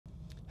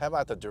How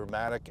about the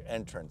dramatic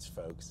entrance,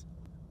 folks?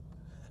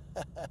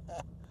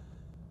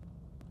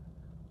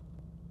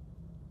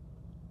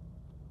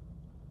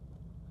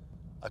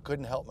 I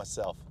couldn't help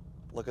myself.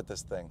 Look at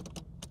this thing.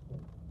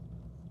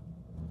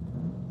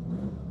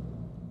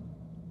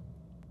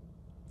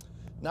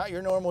 Not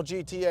your normal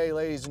GTA,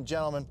 ladies and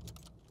gentlemen.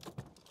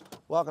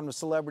 Welcome to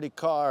Celebrity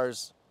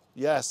Cars.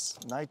 Yes,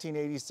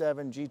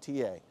 1987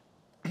 GTA.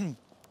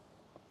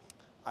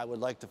 I would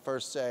like to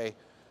first say,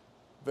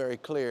 very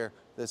clear,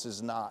 this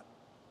is not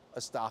a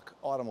stock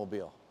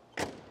automobile.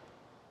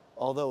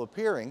 Although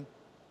appearing,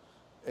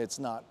 it's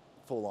not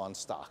full-on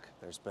stock.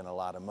 There's been a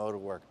lot of motor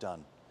work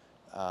done.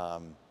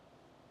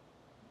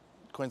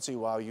 Quincy,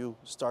 while you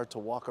start to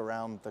walk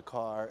around the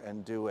car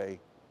and do a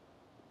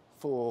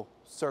full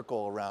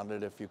circle around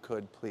it, if you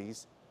could,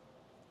 please.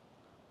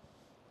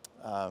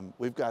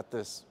 We've got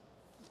this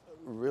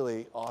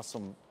really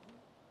awesome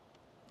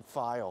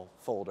file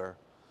folder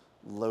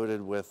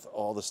loaded with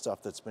all the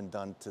stuff that's been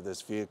done to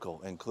this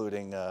vehicle,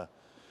 including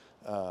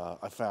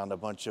I found a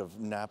bunch of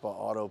Napa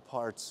Auto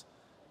Parts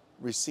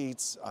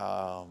receipts,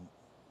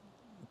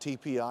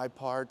 TPI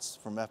parts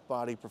from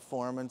F-Body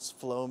Performance,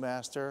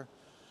 Flowmaster,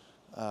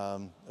 a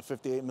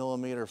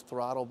 58mm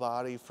throttle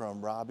body from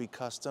Robbie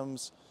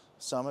Customs,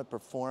 Summit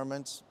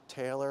Performance,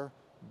 Taylor,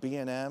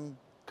 B&M,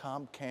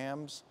 Comp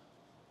Cams.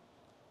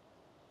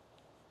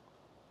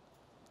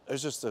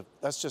 That's just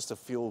a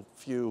few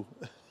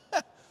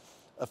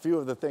a few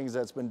of the things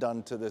that's been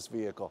done to this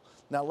vehicle.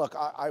 Now look,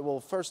 I will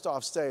first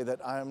off say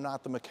that I am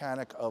not the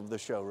mechanic of the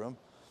showroom.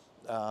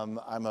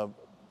 I'm a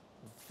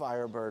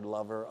Firebird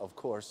lover, of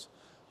course.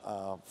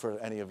 For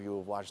any of you who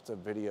have watched the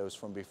videos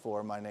from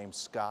before, my name's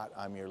Scott.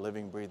 I'm your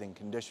living, breathing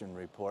condition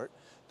report.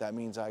 That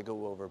means I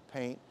go over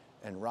paint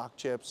and rock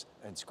chips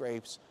and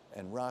scrapes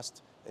and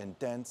rust and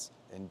dents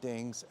and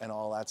dings and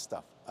all that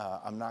stuff.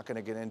 I'm not going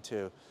to get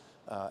into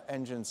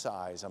engine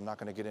size. I'm not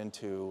going to get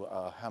into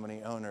how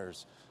many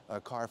owners,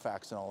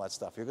 Carfax and all that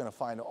stuff. You're going to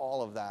find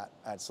all of that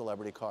at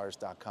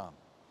celebritycars.com.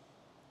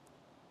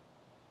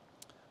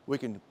 We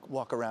can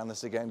walk around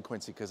this again,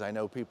 Quincy, because I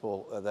know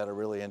people that are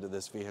really into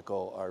this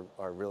vehicle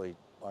aren't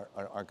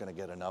going to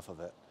get enough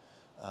of it.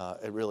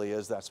 It really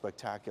is that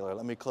spectacular.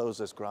 Let me close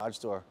this garage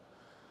door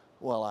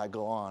while I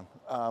go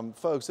on.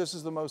 Folks, this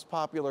is the most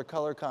popular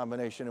color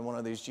combination in one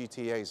of these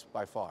GTAs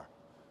by far.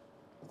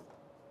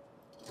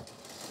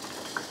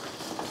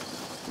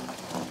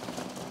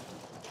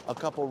 A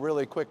couple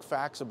really quick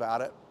facts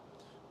about it.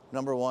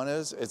 Number one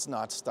is it's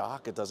not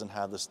stock. It doesn't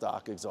have the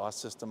stock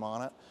exhaust system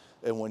on it.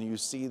 And when you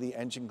see the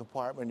engine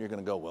compartment, you're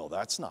going to go, well,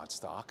 that's not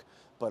stock.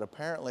 But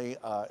apparently,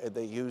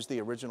 they used the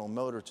original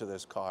motor to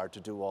this car to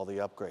do all the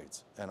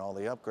upgrades. And all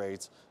the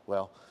upgrades,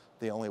 well,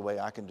 the only way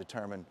I can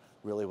determine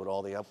really what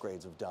all the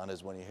upgrades have done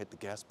is when you hit the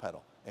gas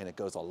pedal. And it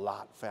goes a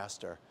lot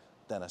faster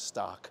than a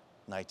stock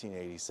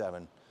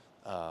 1987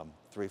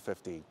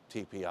 350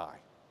 TPI,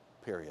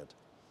 period.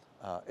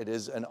 It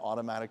is an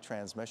automatic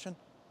transmission.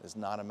 It's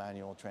not a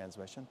manual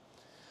transmission.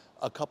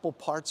 A couple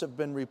parts have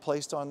been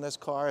replaced on this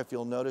car. If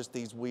you'll notice,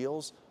 these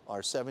wheels are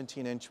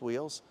 17-inch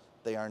wheels.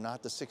 They are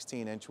not the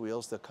 16-inch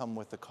wheels that come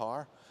with the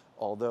car,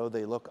 although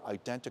they look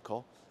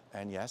identical.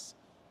 And yes,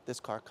 this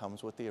car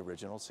comes with the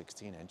original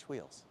 16-inch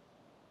wheels.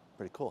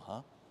 Pretty cool,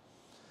 huh?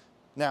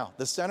 Now,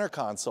 the center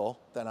console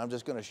that I'm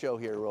just going to show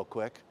here real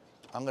quick,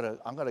 I'm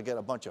gonna get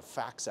a bunch of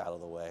facts out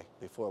of the way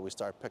before we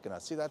start picking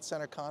up. See that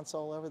center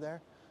console over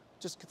there?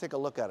 Just take a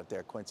look at it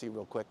there, Quincy,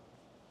 real quick.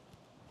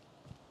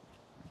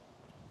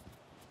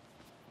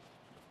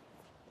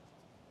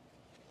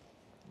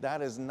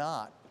 That is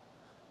not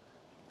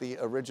the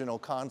original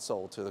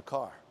console to the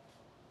car.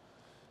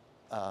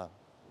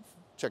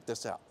 Check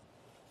this out.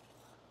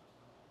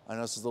 I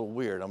know this is a little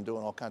weird. I'm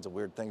doing all kinds of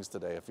weird things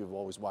today if you've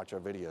always watched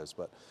our videos,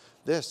 but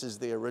this is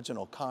the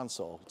original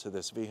console to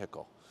this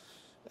vehicle.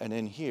 And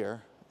in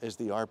here is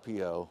the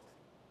RPO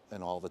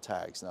and all the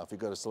tags. Now, if you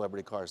go to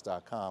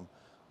celebritycars.com,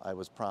 I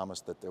was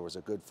promised that there was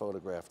a good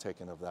photograph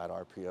taken of that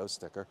RPO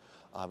sticker.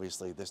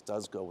 Obviously, this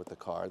does go with the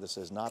car. This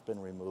has not been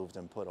removed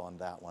and put on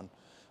that one.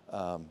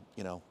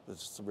 You know,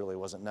 this really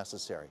wasn't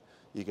necessary.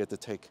 You get to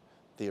take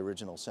the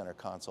original center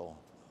console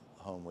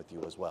home with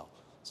you as well.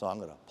 So I'm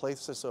going to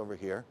place this over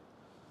here.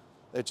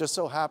 It just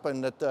so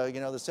happened that,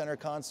 you know, the center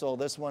console,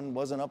 this one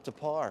wasn't up to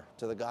par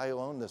to the guy who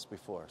owned this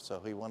before.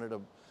 So he wanted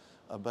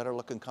a better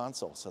looking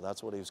console. So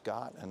that's what he's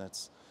got. And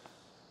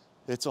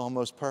it's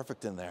almost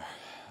perfect in there.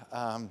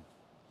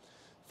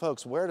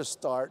 Folks, where to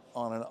start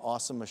on an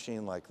awesome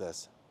machine like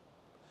this?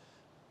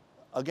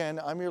 Again,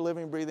 I'm your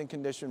living, breathing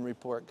condition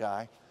report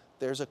guy.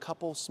 There's a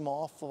couple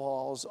small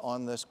flaws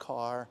on this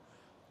car.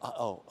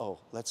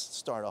 Let's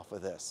start off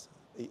with this.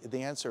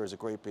 The answer is a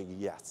great big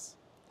yes.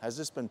 Has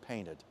this been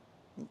painted?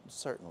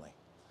 Certainly.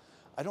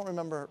 I don't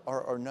remember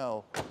or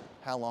know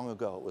how long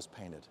ago it was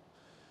painted.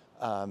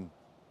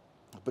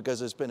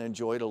 Because it's been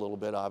enjoyed a little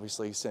bit,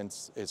 obviously,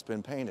 since it's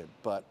been painted.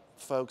 But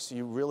folks,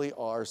 you really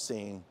are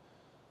seeing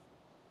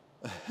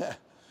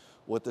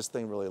what this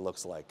thing really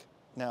looks like.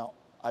 Now,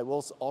 I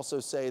will also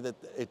say that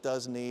it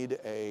does need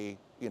a,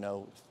 you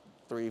know,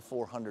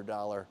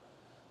 $300–400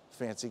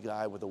 fancy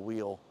guy with a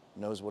wheel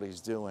knows what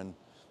he's doing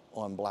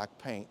on black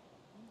paint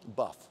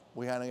buff.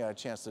 We hadn't got a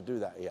chance to do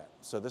that yet.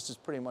 So this is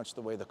pretty much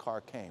the way the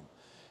car came.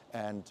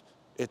 And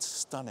it's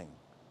stunning.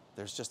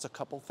 There's just a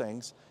couple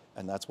things,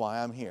 and that's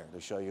why I'm here, to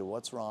show you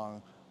what's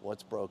wrong,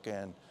 what's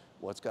broken,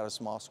 what's got a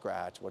small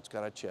scratch, what's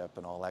got a chip,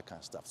 and all that kind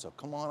of stuff. So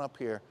come on up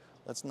here.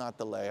 Let's not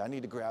delay. I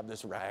need to grab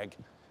this rag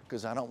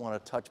because I don't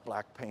want to touch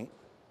black paint.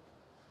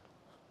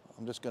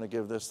 I'm just going to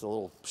give this a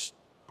little psh.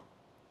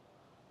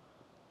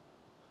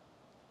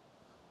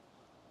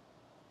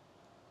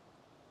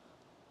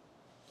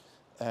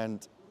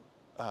 And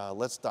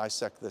let's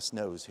dissect this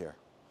nose here.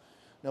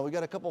 Now we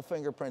got a couple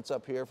fingerprints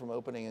up here from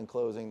opening and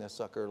closing this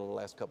sucker the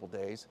last couple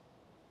days.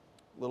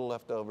 Little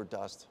leftover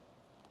dust.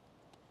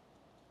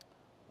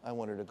 I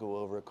wanted to go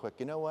over it quick.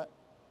 You know what,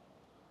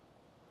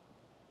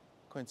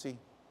 Quincy?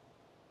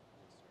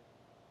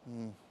 I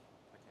can't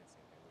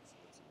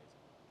see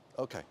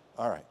it. Okay,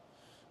 all right,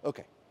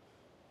 okay.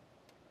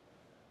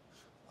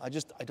 I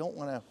don't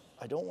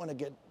want to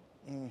get,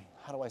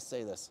 how do I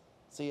say this?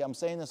 See, I'm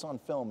saying this on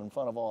film in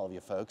front of all of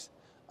you folks.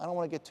 I don't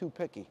want to get too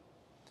picky.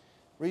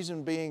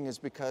 Reason being is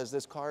because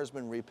this car has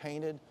been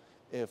repainted.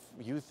 If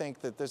you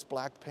think that this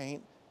black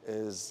paint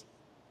is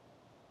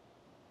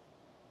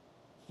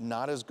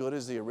not as good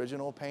as the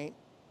original paint,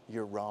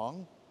 you're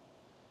wrong.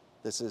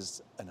 This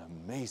is an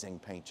amazing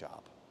paint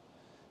job.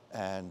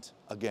 And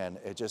again,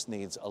 it just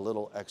needs a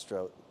little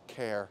extra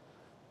care.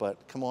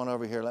 But come on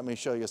over here, let me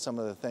show you some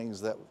of the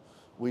things that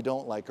we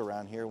don't like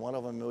around here. One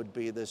of them would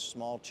be this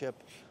small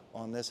chip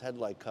on this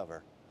headlight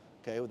cover.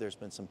 Okay, well, there's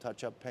been some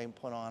touch-up paint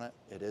put on it.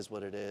 It is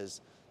what it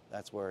is.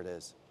 That's where it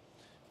is.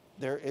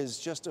 There is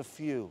just a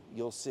few,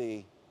 you'll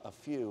see a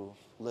few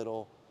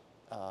little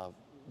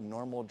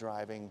normal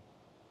driving.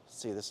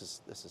 See, this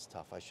is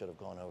tough. I should have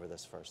gone over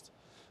this first.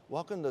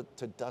 Welcome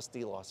to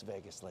dusty Las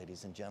Vegas,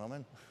 ladies and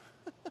gentlemen.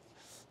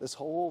 This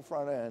whole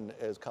front end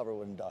is covered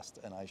with dust,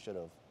 and I should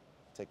have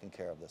taken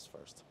care of this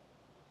first.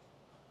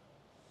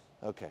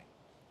 Okay,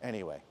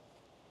 anyway,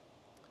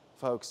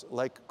 folks,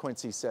 like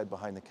Quincy said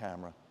behind the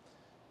camera,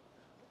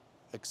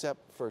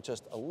 except for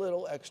just a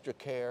little extra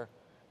care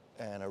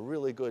and a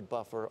really good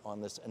buffer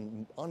on this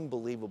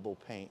unbelievable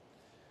paint,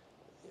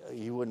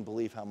 you wouldn't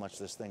believe how much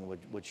this thing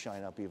would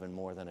shine up even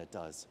more than it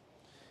does.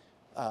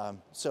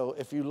 So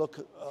if you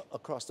look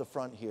across the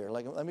front here,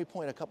 like, let me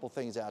point a couple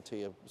things out to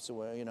you.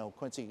 So, you know,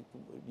 Quincy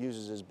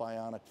uses his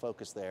bionic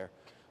focus there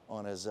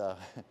on his,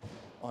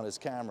 on his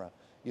camera.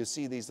 You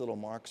see these little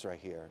marks right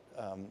here.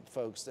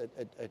 Folks,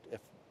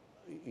 if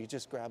you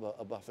just grab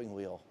a buffing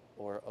wheel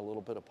or a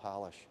little bit of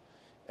polish,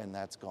 and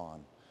that's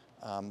gone.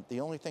 The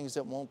only things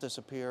that won't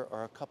disappear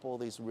are a couple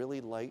of these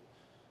really light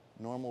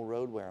normal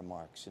road wear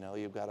marks. You know,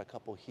 you've got a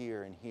couple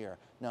here and here.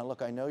 Now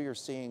look, I know you're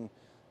seeing,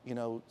 you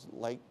know,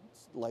 light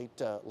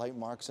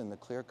marks in the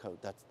clear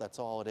coat. That's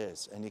all it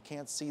is, and you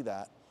can't see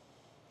that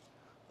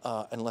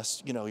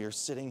unless, you know, you're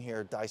sitting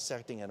here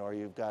dissecting it, or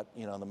you've got,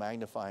 you know, the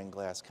magnifying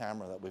glass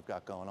camera that we've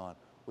got going on.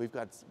 We've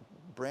got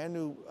brand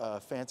new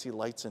fancy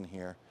lights in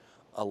here,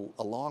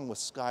 along with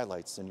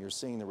skylights, and you're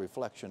seeing the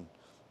reflection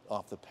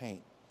off the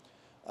paint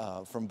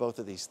from both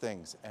of these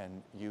things,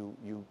 and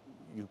you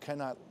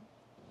cannot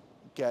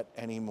get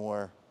any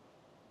more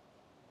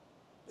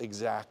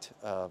exact,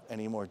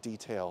 any more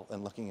detail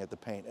than looking at the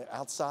paint.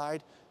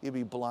 Outside, you'd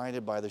be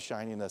blinded by the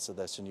shininess of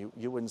this, and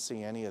you wouldn't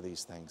see any of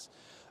these things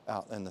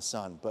out in the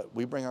sun. But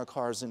we bring our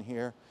cars in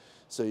here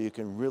so you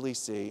can really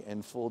see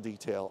in full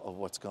detail of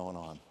what's going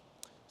on.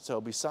 So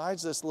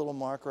besides this little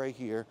mark right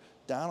here,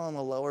 down on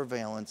the lower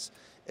valance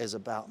is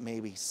about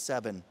maybe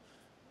 7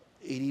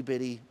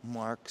 itty-bitty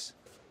marks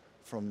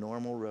from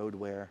normal road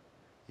wear.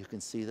 You can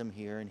see them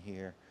here and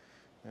here.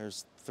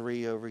 There's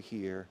 3 over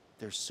here.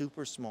 They're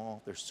super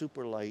small, they're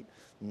super light,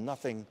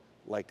 nothing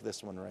like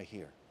this one right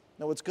here.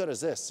 Now what's good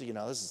is this, you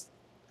know, this is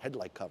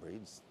headlight cover. You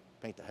just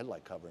paint the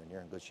headlight cover and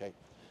you're in good shape.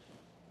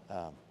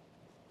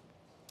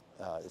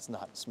 It's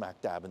not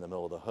smack dab in the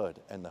middle of the hood,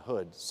 and the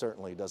hood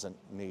certainly doesn't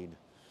need,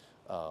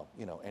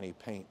 you know, any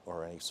paint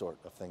or any sort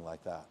of thing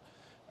like that.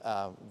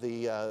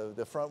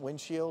 The front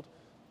windshield,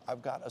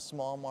 I've got a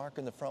small mark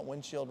in the front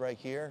windshield right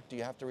here. Do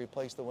you have to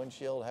replace the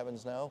windshield?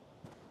 Heavens no.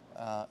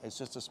 It's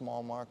just a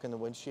small mark in the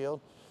windshield.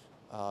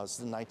 This is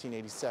a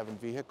 1987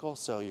 vehicle,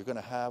 so you're going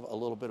to have a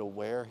little bit of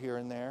wear here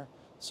and there,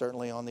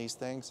 certainly on these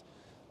things.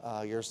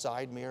 Your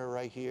side mirror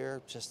right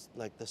here, just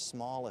like the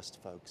smallest,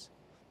 folks,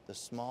 the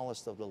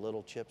smallest of the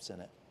little chips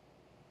in it.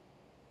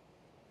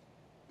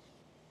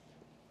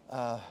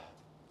 A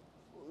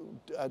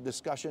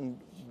discussion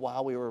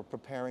while we were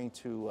preparing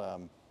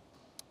to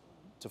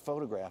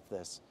photograph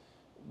this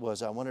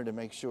was I wanted to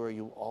make sure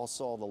you all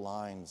saw the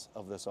lines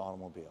of this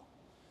automobile.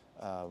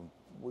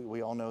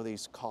 We all know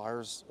these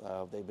cars,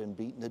 they've been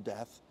beaten to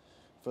death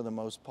for the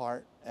most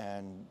part,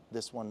 and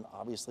this one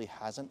obviously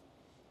hasn't.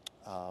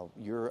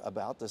 You're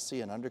about to see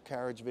an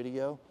undercarriage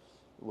video,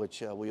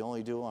 which we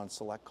only do on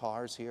select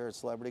cars here at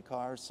Celebrity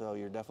Cars, so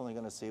you're definitely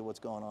going to see what's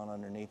going on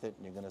underneath it,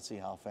 and you're going to see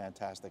how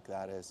fantastic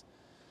that is.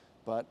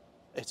 But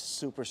it's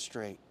super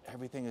straight.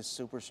 Everything is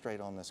super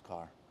straight on this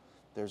car.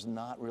 There's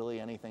not really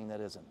anything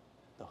that isn't.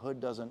 The hood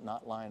doesn't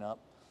not line up.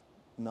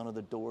 None of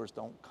the doors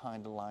don't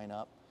kind of line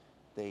up.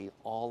 They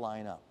all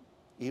line up.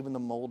 Even the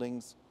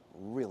moldings,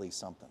 really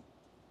something.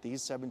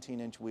 These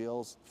 17-inch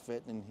wheels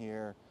fit in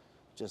here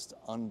just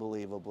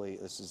unbelievably.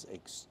 This is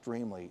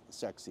extremely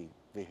sexy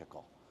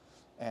vehicle.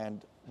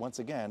 And once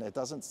again, it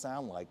doesn't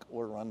sound like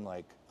or run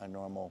like a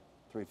normal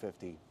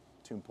 350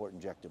 two-port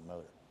injected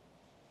motor.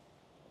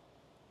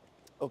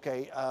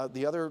 Okay,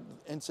 the other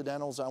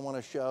incidentals I want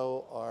to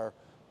show are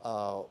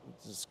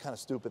just kind of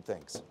stupid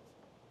things.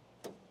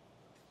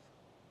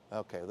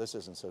 Okay, this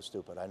isn't so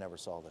stupid. I never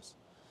saw this.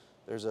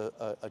 There's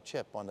a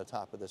chip on the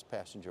top of this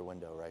passenger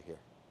window right here.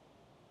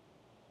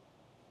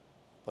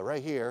 But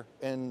right here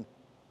in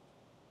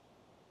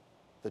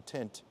the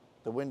tint,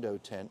 the window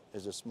tint,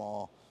 is a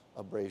small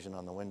abrasion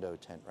on the window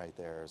tint right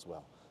there as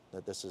well.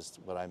 That this is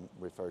what I'm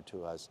referred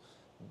to as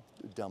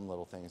dumb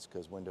little things,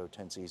 because window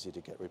tint's easy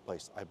to get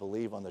replaced. I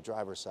believe on the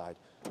driver's side,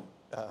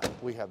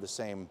 we have the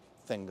same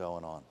thing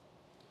going on.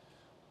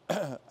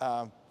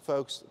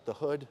 Folks, the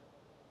hood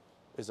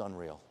is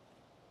unreal.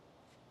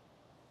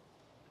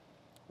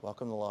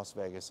 Welcome to Las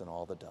Vegas and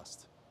all the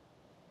dust.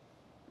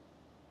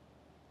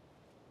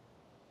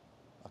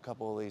 A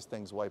couple of these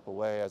things wipe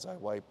away as I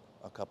wipe,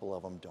 a couple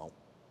of them don't.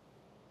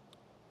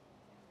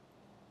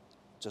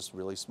 Just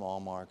really small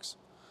marks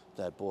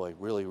that, boy,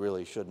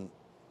 really shouldn't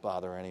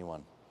bother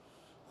anyone.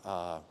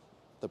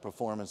 The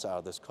performance out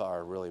of this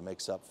car really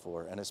makes up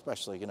for, and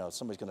especially, you know,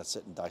 somebody's going to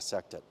sit and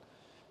dissect it.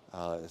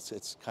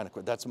 It's kind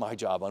of, that's my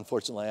job.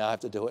 Unfortunately, I have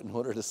to do it in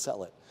order to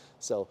sell it.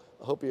 So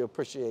I hope you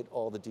appreciate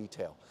all the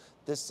detail.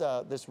 This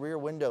rear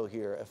window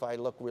here, if I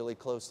look really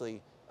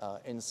closely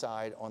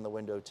inside on the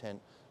window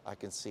tint, I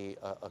can see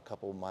a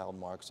couple mild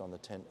marks on the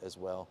tint as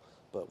well.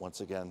 But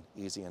once again,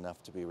 easy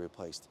enough to be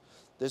replaced.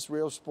 This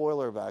rear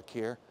spoiler back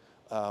here,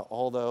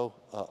 although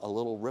a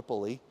little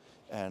ripply,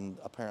 and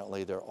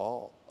apparently they're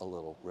all a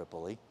little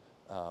ripply,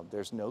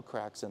 there's no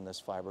cracks in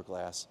this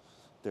fiberglass.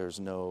 There's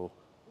no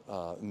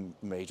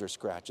major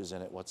scratches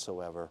in it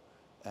whatsoever,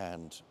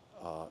 and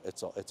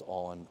it's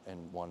all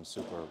in one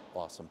super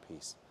awesome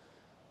piece.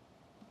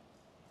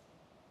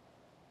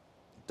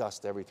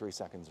 Dust every 3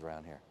 seconds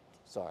around here.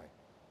 Sorry,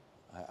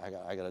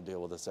 I got to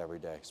deal with this every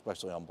day,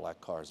 especially on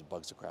black cars. It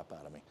bugs the crap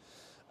out of me.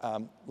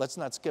 Let's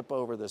not skip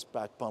over this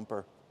back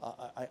bumper.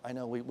 I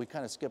know we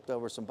kind of skipped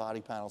over some body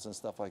panels and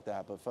stuff like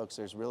that, but folks,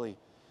 there's really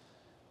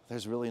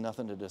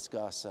nothing to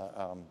discuss.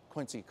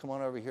 Quincy, come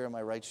on over here on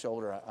my right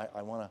shoulder.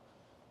 I want to.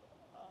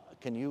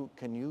 Can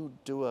you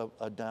do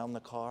a down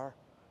the car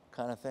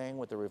kind of thing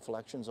with the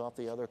reflections off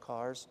the other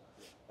cars?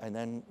 And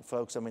then,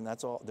 folks, I mean,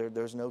 that's all.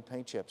 There's no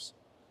paint chips.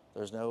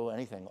 There's no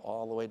anything.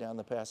 All the way down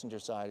the passenger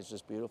side is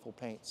just beautiful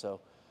paint. So,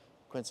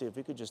 Quincy, if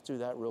you could just do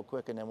that real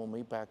quick, and then we'll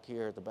meet back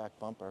here at the back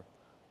bumper.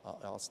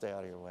 I'll stay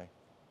out of your way.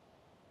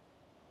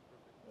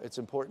 It's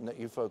important that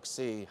you folks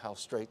see how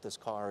straight this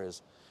car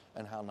is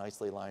and how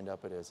nicely lined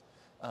up it is.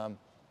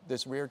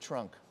 This rear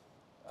trunk,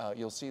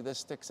 you'll see this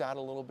sticks out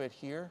a little bit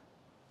here,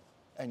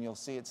 and you'll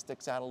see it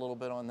sticks out a little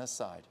bit on this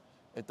side.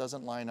 It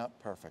doesn't line up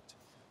perfect.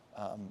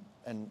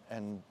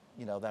 And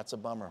you know, that's a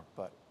bummer,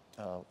 but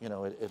you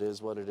know, it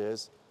is what it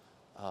is.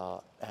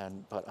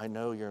 But I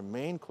know your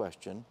main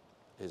question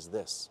is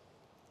this.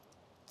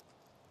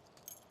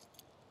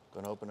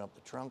 Going to open up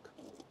the trunk.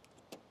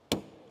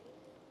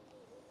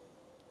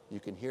 You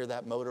can hear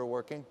that motor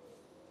working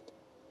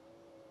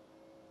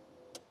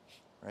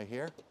right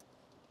here.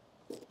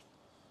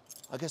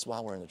 I guess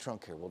while we're in the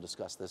trunk here, we'll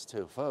discuss this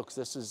too. Folks,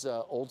 this is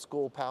old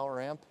school power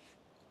amp.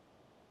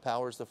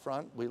 Powers the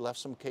front. We left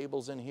some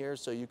cables in here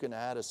so you can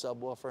add a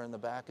subwoofer in the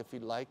back if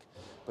you'd like,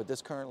 but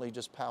this currently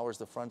just powers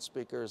the front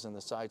speakers and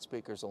the side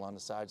speakers along the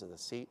sides of the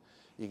seat.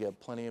 You get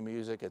plenty of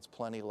music, it's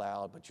plenty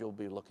loud, but you'll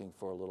be looking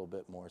for a little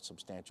bit more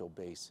substantial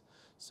bass.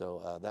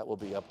 So that will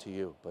be up to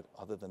you, but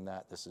other than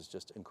that, this is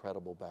just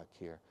incredible back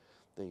here.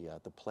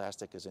 The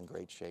plastic is in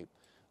great shape.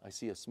 I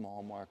see a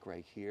small mark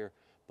right here,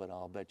 but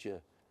I'll bet you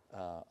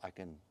I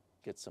can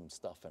get some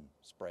stuff and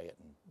spray it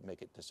and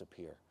make it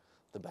disappear.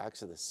 The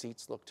backs of the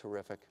seats look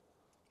terrific.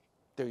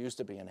 There used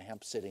to be an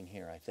amp sitting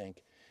here, I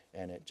think,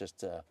 and it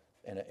just,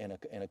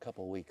 in a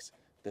couple weeks,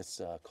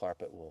 this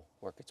carpet will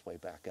work its way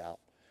back out.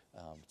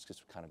 It's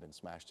just kind of been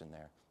smashed in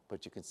there.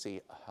 But you can see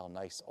how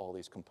nice all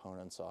these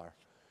components are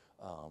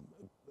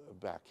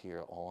back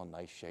here, all in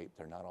nice shape.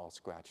 They're not all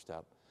scratched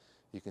up.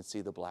 You can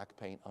see the black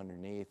paint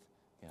underneath,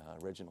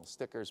 original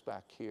stickers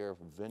back here,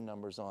 VIN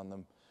numbers on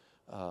them,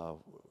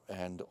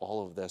 and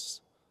all of this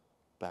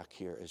back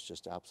here is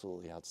just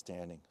absolutely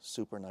outstanding.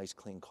 Super nice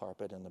clean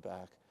carpet in the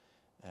back,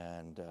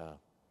 and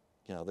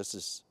you know, this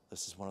is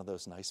one of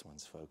those nice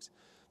ones, folks.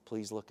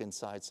 Please look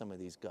inside some of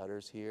these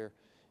gutters here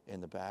in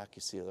the back.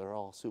 You see they're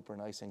all super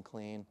nice and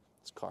clean.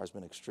 This car's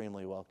been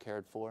extremely well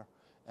cared for.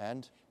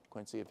 And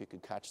Quincy, if you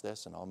could catch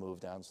this, and I'll move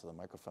down so the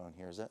microphone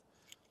hears it.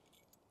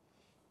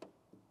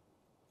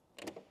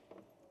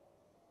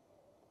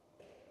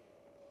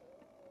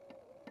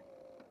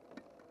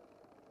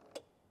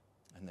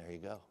 And there you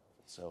go.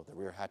 So the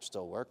rear hatch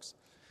still works,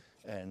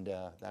 and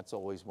that's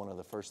always one of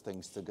the first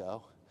things to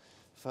go.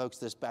 Folks,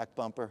 this back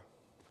bumper,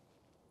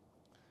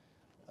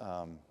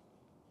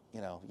 you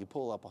know, you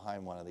pull up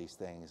behind one of these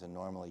things and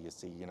normally you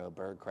see, you know,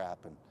 bird crap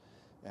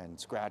and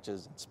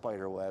scratches and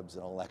spider webs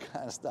and all that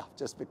kind of stuff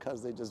just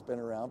because they've just been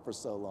around for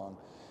so long.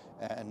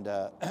 And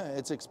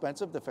it's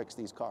expensive to fix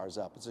these cars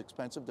up. It's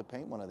expensive to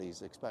paint one of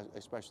these,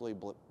 especially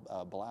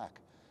black.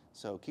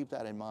 So keep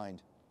that in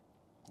mind.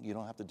 You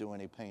don't have to do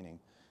any painting.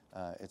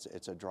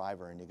 It's a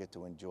driver and you get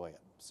to enjoy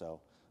it. So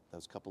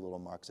those couple little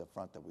marks up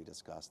front that we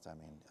discussed, I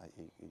mean,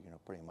 you know,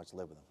 pretty much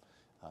live with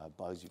them.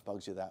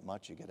 Bugs you that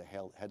much, you get a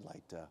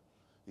headlight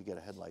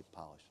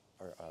polish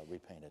or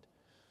repainted.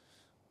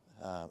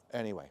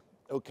 Anyway,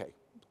 okay,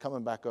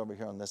 coming back over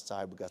here on this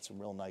side, we got some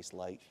real nice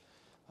light.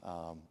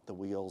 The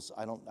wheels,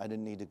 I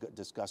didn't need to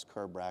discuss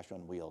curb rash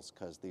on wheels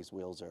because these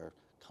wheels are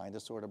kind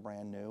of sort of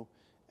brand new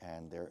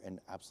and they're in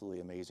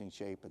absolutely amazing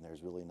shape and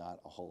there's really not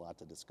a whole lot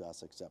to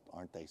discuss except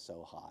aren't they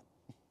so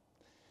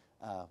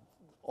hot.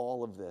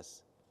 All of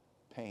this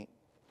paint,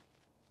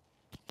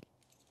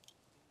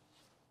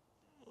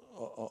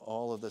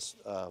 all of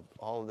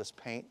this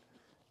paint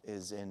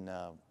is in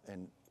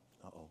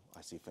uh-oh,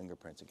 I see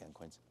fingerprints again,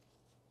 Quincy.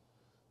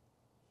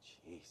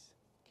 Jeez,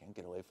 can't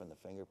get away from the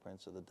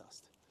fingerprints or the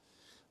dust.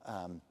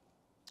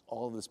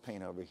 All of this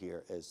paint over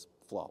here is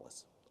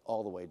flawless,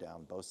 all the way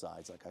down, both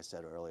sides, like I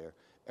said earlier.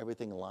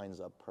 Everything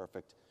lines up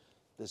perfect.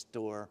 This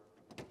door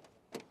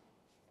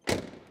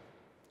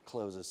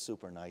closes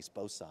super nice,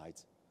 both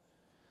sides.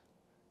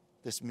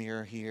 This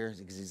mirror here is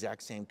the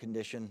exact same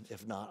condition,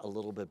 if not a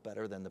little bit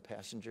better than the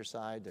passenger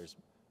side. There's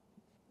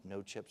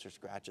no chips or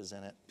scratches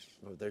in it.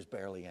 There's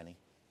barely any.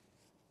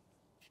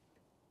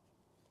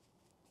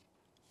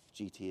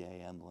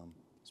 GTA emblem,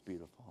 it's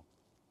beautiful.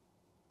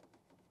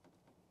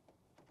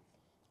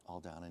 All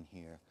down in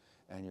here,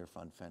 and your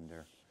front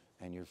fender,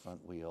 and your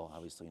front wheel.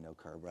 Obviously no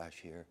curb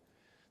rash here.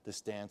 The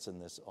stance in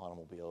this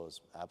automobile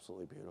is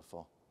absolutely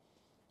beautiful.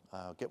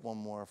 Get one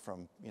more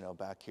from, you know,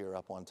 back here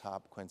up on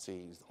top,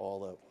 Quincy,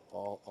 all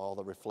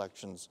the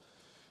reflections.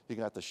 You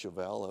got the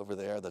Chevelle over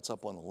there that's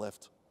up on the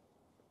lift.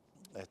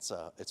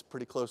 It's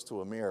pretty close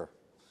to a mirror.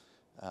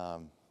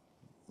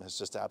 It's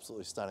just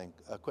absolutely stunning.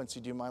 Quincy,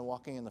 do you mind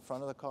walking in the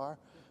front of the car?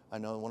 I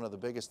know one of the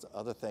biggest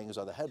other things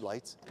are the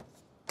headlights.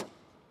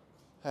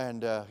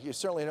 And you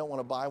certainly don't want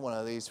to buy one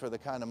of these for the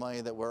kind of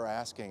money that we're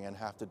asking and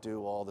have to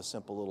do all the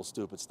simple little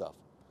stupid stuff.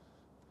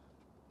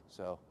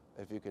 So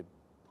if you could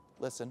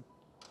listen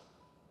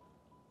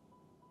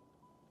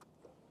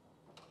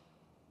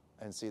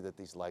and see that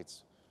these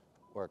lights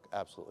work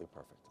absolutely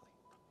perfectly.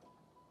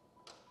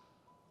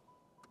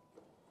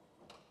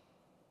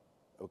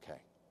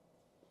 Okay.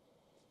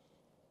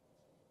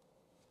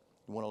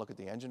 You want to look at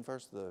the engine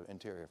first, or the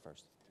interior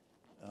first?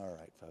 All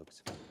right,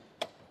 folks.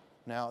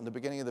 Now, in the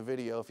beginning of the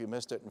video, if you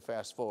missed it and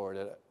fast forward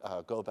it,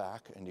 go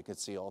back and you can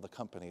see all the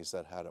companies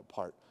that had a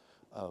part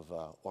of,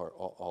 or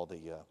all the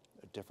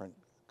different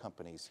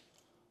companies'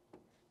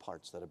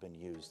 parts that have been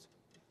used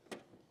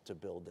to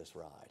build this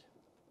ride.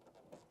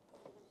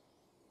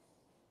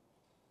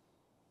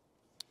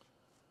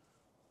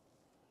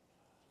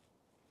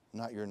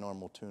 Not your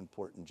normal tune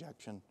port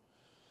injection.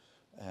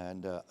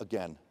 And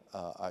again,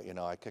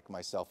 I kick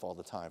myself all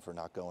the time for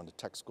not going to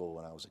tech school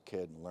when I was a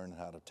kid and learning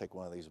how to take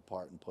one of these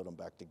apart and put them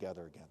back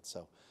together again.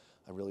 So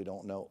I really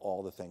don't know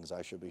all the things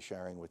I should be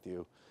sharing with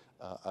you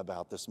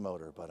about this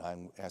motor, but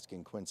I'm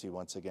asking Quincy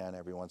once again,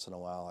 every once in a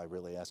while, I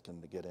really ask him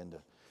to get into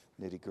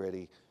nitty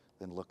gritty,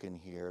 then look in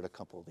here at a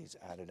couple of these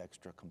added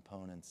extra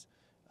components.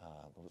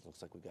 It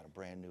looks like we've got a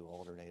brand new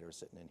alternator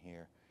sitting in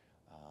here.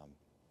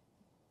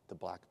 The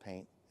black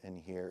paint in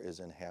here is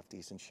in half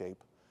decent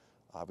shape.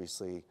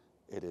 Obviously,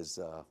 it is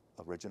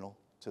original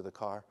to the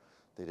car.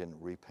 They didn't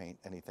repaint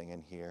anything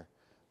in here.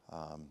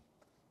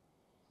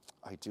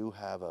 I do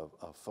have a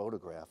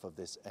photograph of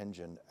this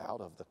engine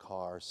out of the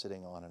car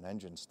sitting on an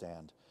engine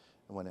stand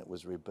when it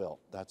was rebuilt.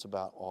 That's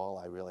about all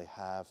I really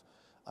have.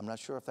 I'm not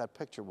sure if that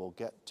picture will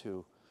get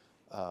to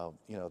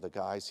the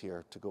guys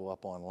here to go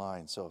up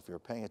online. So if you're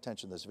paying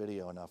attention to this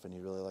video enough and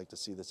you really like to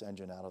see this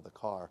engine out of the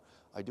car,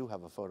 I do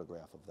have a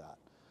photograph of that.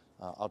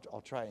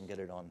 I'll try and get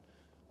it on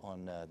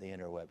the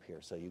interweb here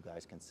so you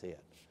guys can see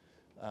it.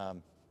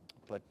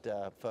 But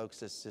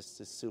folks, it's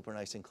just super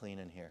nice and clean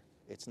in here.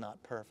 It's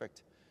not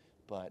perfect,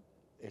 but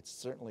it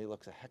certainly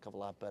looks a heck of a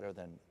lot better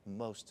than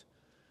most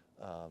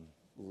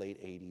late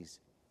 80s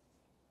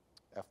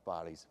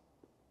F-bodies.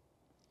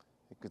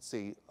 You can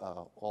see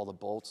all the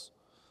bolts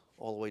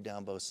all the way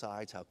down both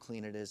sides, how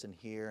clean it is in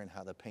here and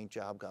how the paint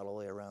job got all the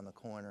way around the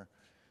corner.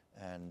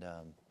 And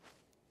a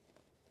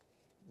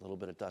little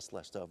bit of dust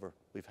left over.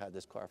 We've had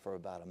this car for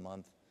about a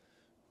month.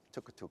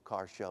 Took it to a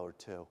car show or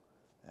two,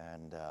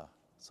 and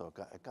so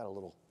it got a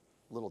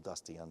little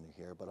dusty under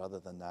here, but other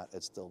than that,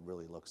 it still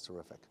really looks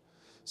terrific.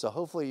 So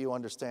hopefully you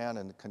understand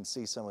and can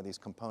see some of these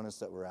components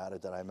that were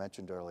added that I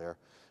mentioned earlier.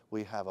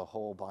 We have a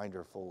whole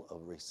binder full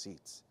of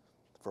receipts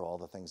for all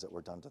the things that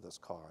were done to this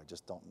car. I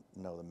just don't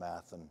know the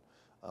math and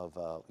of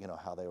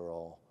how they were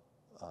all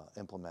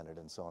implemented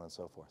and so on and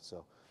so forth.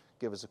 So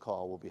give us a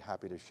call. We'll be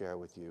happy to share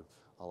with you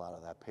a lot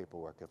of that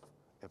paperwork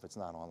if it's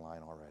not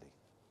online already.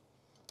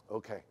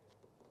 Okay.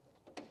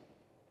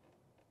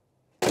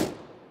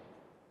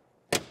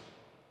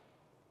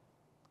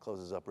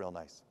 Closes up real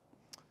nice.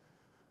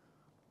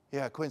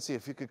 Yeah, Quincy,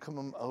 if you could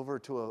come over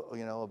to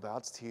a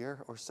about here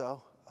or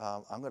so.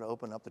 I'm going to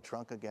open up the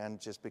trunk again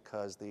just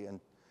because the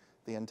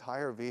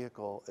entire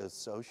vehicle is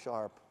so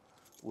sharp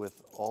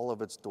with all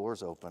of its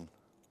doors open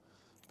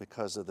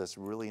because of this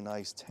really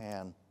nice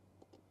tan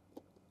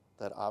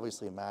that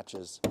obviously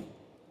matches,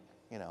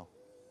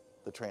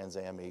 the Trans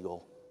Am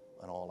Eagle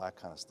and all that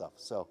kind of stuff.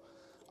 So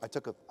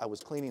I was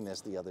cleaning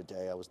this the other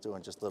day. I was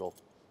doing just little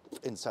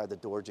inside the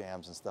door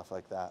jams and stuff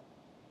like that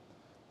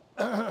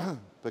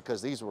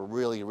because these were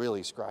really,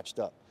 really scratched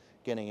up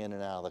getting in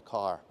and out of the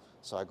car.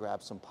 So I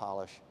grabbed some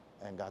polish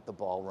and got the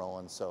ball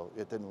rolling so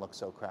it didn't look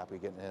so crappy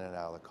getting in and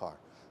out of the car.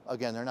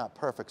 Again, they're not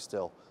perfect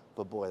still,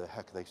 but boy, the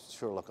heck, they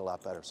sure look a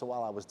lot better. So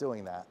while I was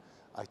doing that,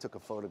 I took a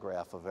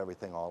photograph of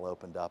everything all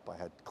opened up. I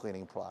had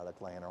cleaning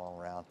product laying all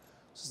around.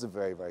 This is a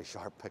very, very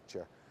sharp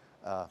picture.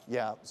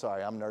 Yeah,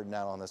 sorry, I'm nerding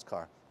out on this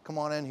car. Come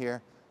on in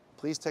here.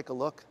 Please take a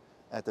look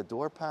at the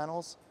door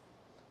panels.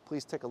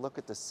 Please take a look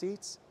at the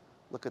seats.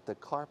 Look at the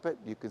carpet.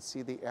 You can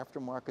see the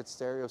aftermarket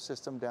stereo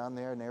system down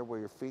there, and there where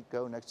your feet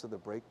go next to the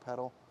brake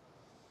pedal.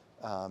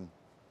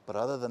 But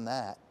other than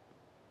that,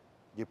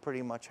 you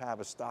pretty much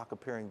have a stock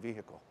appearing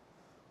vehicle.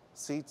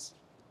 Seats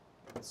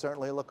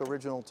certainly look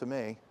original to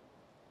me.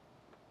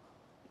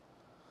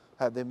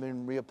 Have they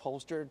been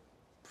reupholstered?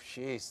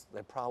 Jeez,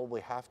 they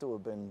probably have to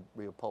have been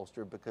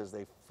reupholstered because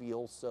they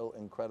feel so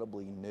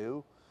incredibly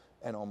new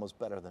and almost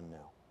better than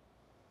new.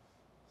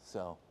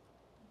 So,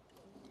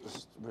 this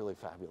is really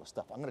fabulous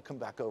stuff. I'm going to come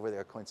back over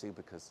there, Quincy,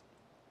 because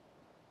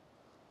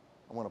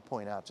I want to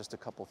point out just a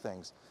couple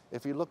things.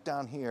 If you look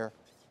down here,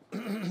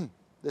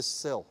 this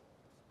sill's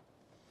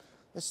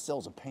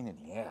a pain in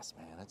the ass,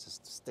 man. It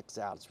just sticks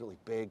out. It's really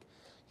big.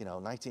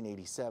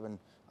 1987,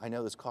 I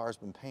know this car's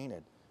been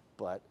painted,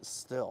 but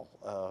still,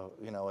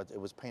 it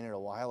was painted a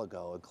while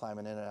ago, and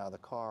climbing in and out of the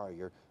car,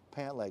 your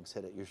pant legs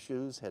hit it, your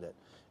shoes hit it,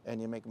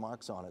 and you make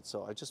marks on it.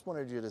 So I just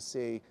wanted you to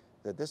see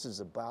that this is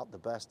about the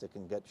best it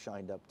can get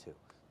shined up to.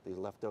 The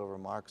leftover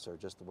marks are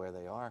just where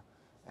they are.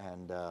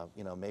 And,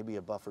 maybe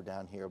a buffer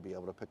down here will be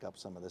able to pick up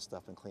some of this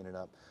stuff and clean it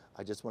up.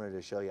 I just wanted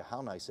to show you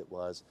how nice it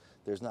was.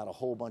 There's not a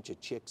whole bunch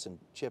of chips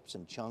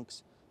and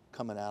chunks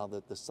coming out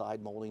of the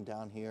side molding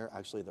down here.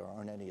 Actually, there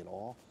aren't any at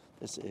all.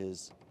 This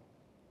is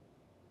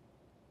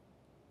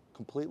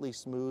completely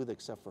smooth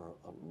except for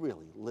a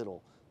really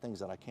little things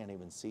that I can't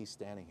even see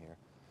standing here.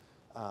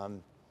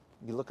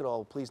 You look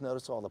at please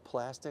notice all the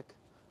plastic.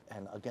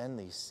 And again,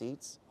 these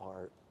seats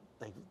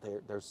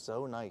they're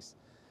so nice.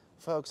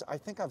 Folks, I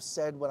think I've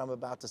said what I'm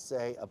about to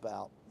say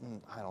about,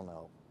 I don't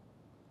know.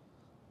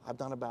 I've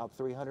done about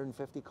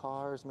 350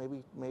 cars,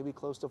 maybe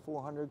close to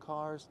 400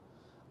 cars.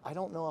 I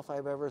don't know if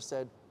I've ever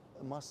said,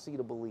 must see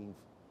to believe.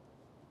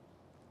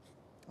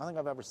 I don't think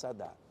I've ever said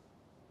that.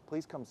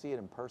 Please come see it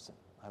in person.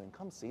 I mean,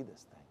 come see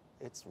this thing.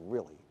 It's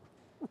really,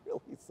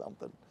 really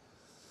something.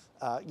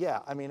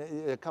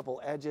 A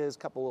couple edges,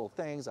 couple little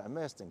things I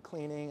missed in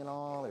cleaning and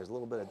all. There's a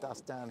little bit of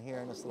dust down here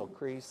in this little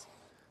crease.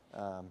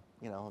 I'm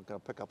going to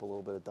pick up a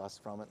little bit of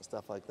dust from it and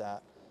stuff like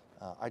that.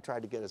 I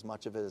tried to get as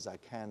much of it as I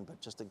can,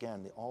 but just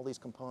again, all these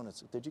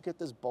components. Did you get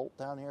this bolt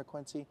down here,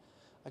 Quincy?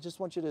 I just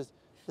want you to,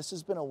 this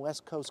has been a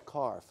West Coast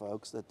car,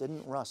 folks, that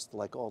didn't rust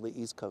like all the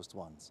East Coast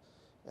ones.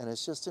 And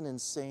it's just an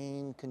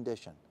insane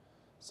condition.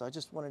 So I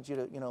just wanted you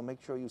to,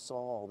 make sure you saw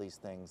all these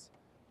things.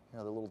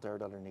 The little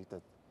dirt underneath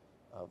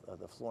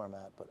the floor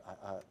mat,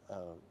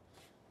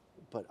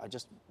 but I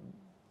just,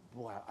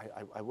 boy,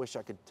 I wish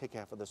I could take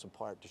half of this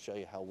apart to show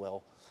you how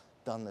well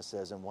done this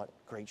is and what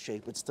great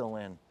shape it's still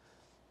in.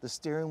 The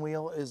steering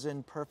wheel is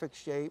in perfect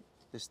shape.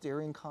 The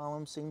steering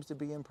column seems to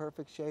be in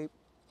perfect shape.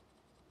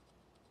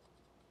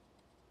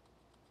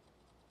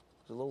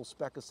 There's a little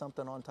speck of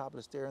something on top of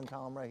the steering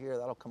column right here.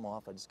 That'll come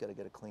off. I just got to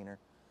get it cleaner.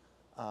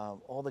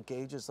 All the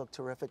gauges look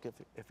terrific.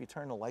 If you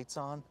turn the lights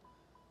on,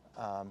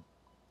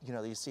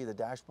 you see the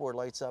dashboard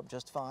lights up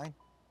just fine.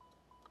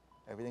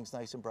 Everything's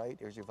nice and bright.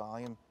 Here's your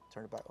volume.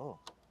 Turn it back. Oh,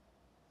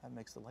 that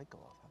makes the light go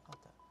off. How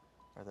about that?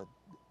 Or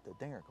the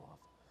dinger go off.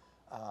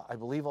 I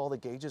believe all the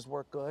gauges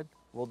work good.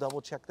 We'll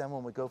double check them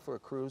when we go for a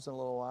cruise in a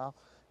little while.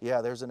 Yeah,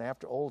 there's an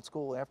old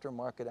school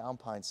aftermarket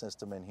Alpine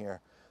system in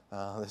here.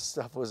 This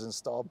stuff was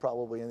installed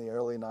probably in the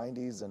early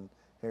 90s, and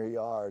here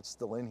you are. It's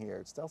still in here.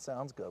 It still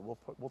sounds good.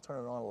 We'll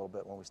turn it on a little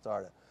bit when we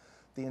start it.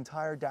 The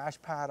entire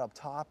dash pad up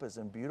top is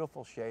in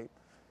beautiful shape.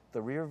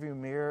 The rear view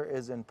mirror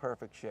is in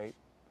perfect shape.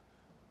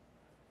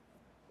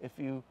 If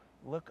you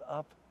look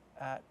up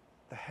at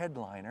the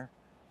headliner,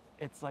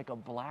 it's like a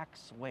black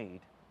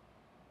suede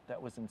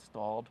that was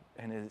installed,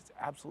 and it is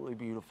absolutely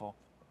beautiful.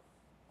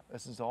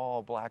 This is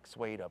all black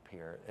suede up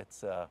here.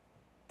 It's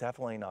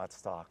definitely not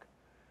stock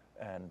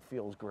and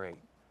feels great.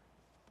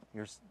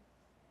 Your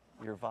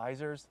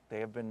visors, they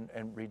have been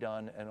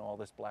redone in all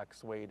this black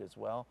suede as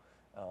well.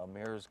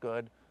 Mirror's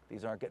good.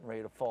 These aren't getting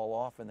ready to fall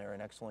off, and they're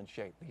in excellent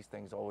shape. These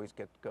things always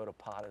go to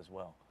pot as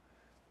well.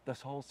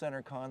 This whole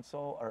center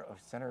console,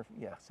 center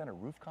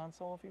roof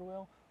console, if you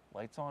will,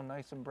 lights on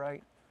nice and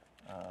bright.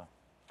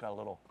 Got a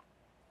little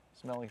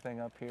smelly thing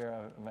up here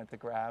I meant to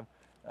grab,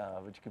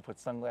 but you can put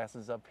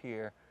sunglasses up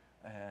here.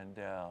 And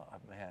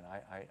man,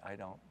 I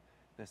don't.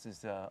 This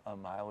is a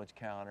mileage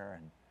counter,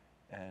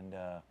 and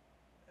I'm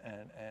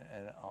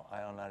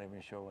not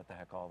even sure what the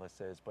heck all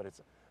this is. But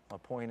it's, my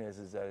point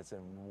is that it's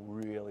in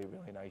really,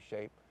 really nice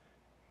shape.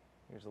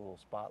 Here's a little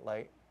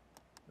spotlight.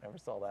 Never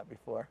saw that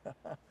before.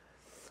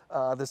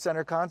 The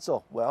center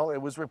console, well,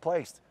 it was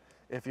replaced.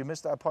 If you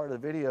missed that part of the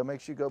video,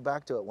 make sure you go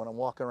back to it when I'm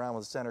walking around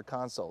with the center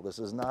console. This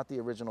is not the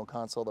original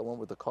console that went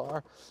with the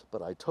car,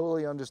 but I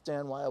totally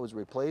understand why it was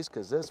replaced,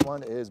 because this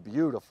one is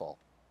beautiful.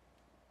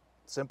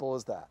 Simple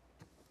as that.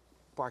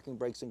 Parking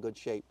brake's in good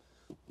shape.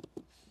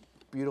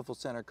 Beautiful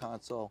center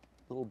console.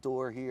 Little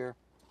door here.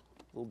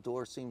 Little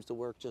door seems to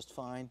work just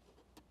fine.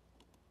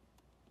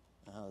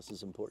 This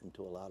is important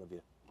to a lot of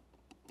you.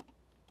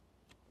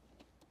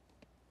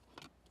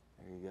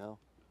 There you go.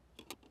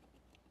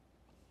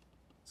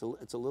 So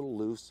it's a little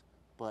loose,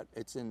 but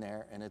it's in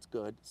there and it's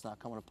good. It's not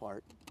coming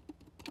apart.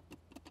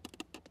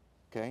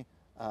 Okay.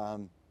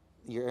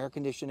 Your air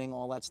conditioning,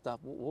 all that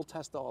stuff. We'll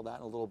test all that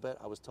in a little bit.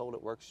 I was told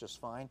it works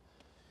just fine.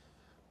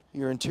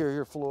 Your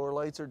interior floor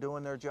lights are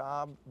doing their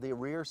job. The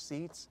rear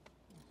seats.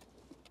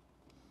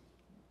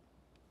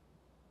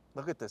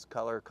 Look at this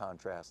color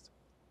contrast.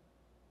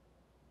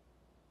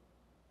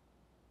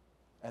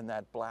 And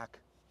that black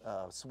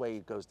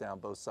suede goes down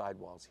both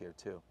sidewalls here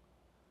too.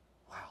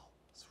 Wow,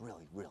 it's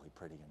really, really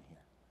pretty in here.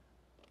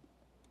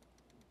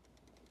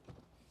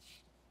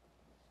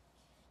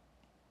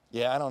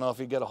 Yeah, I don't know if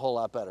you get a whole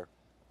lot better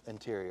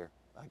interior.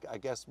 I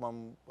guess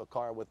a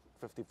car with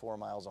 54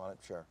 miles on it,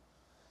 sure.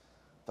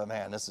 But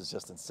man, this is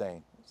just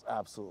insane. It's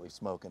absolutely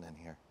smoking in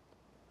here.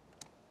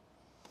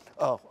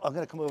 Oh, I'm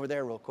gonna come over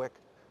there real quick.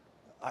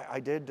 I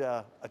did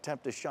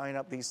attempt to shine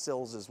up these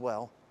sills as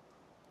well,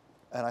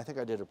 and I think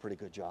I did a pretty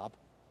good job.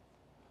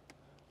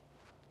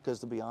 Because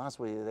to be honest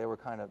with you, they were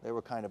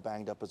kind of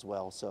banged up as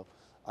well. So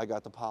I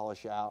got the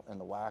polish out and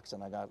the wax,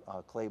 and I got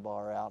a clay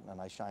bar out,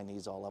 and I shined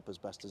these all up as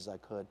best as I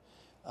could.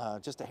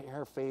 Just a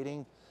hair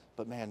fading,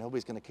 but man,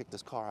 nobody's going to kick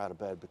this car out of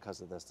bed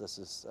because of this. This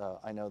is,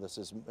 I know this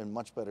is in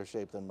much better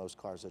shape than most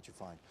cars that you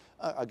find.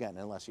 Again,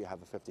 unless you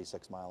have a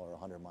 56 mile or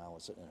 100 mile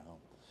sitting at home,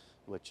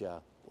 which I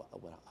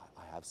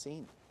have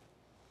seen.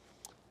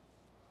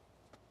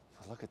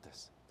 Look at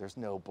this. There's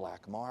no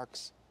black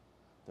marks.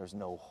 There's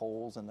no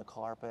holes in the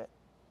carpet.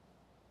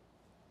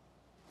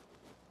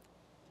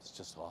 It's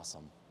just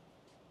awesome.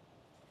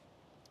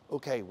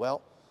 Okay,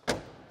 well,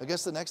 I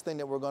guess the next thing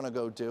that we're going to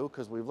go do,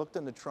 because we've looked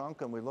in the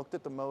trunk and we looked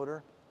at the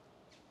motor.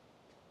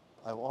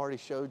 I've already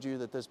showed you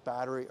that this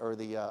battery, or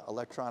the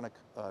electronic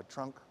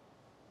trunk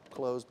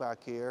close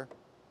back here,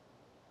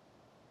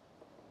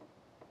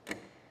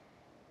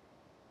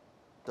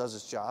 does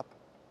its job.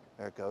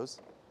 There it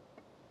goes.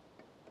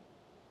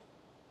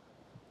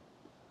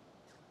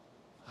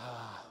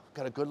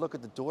 Got a good look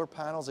at the door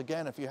panels.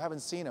 Again, if you haven't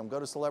seen them, go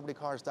to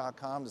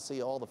celebritycars.com to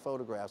see all the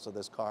photographs of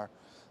this car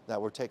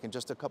that were taken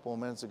just a couple of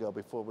minutes ago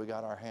before we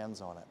got our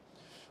hands on it.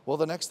 Well,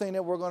 the next thing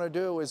that we're going to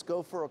do is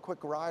go for a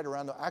quick ride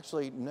around the,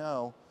 actually,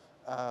 no,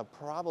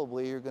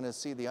 probably you're going to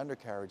see the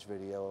undercarriage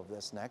video of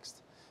this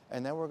next.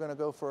 And then we're going to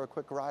go for a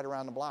quick ride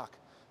around the block.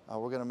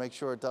 We're going to make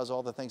sure it does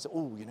all the things.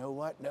 Oh, you know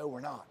what? No, we're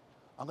not.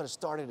 I'm going to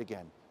start it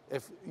again.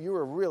 If you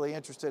are really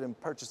interested in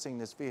purchasing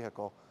this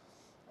vehicle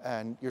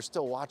and you're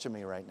still watching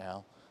me right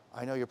now,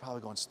 I know you're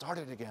probably going, start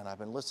it again. I've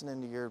been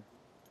listening to your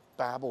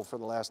babble for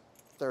the last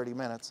 30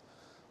 minutes.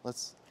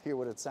 Let's hear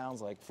what it sounds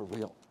like for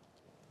real.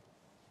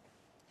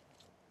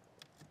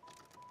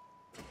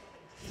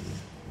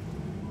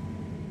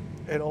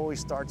 It always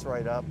starts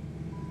right up.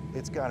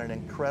 It's got an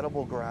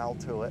incredible growl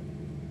to it.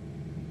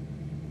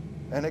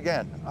 And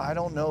again, I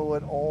don't know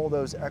what all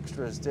those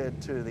extras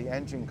did to the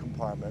engine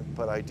compartment,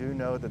 but I do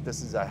know that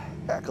this is a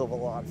heck of a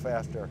lot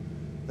faster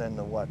than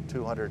the, what,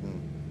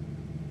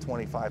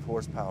 225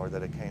 horsepower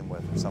that it came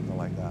with, or something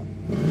like that.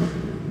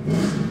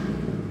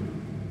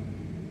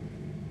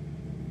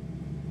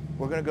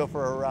 We're gonna go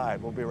for a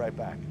ride. We'll be right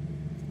back.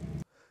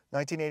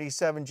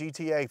 1987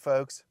 GTA,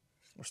 folks.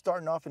 We're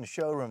starting off in the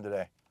showroom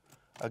today.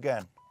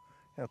 Again,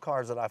 you know,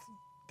 cars that I'm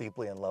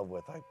deeply in love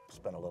with, I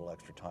spend a little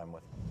extra time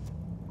with.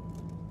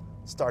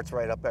 Starts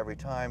right up every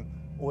time.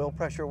 Oil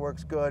pressure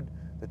works good.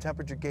 The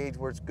temperature gauge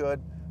works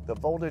good. The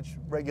voltage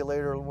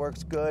regulator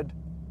works good.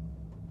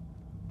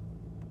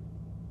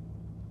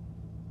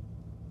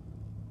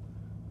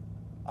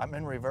 I'm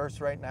in reverse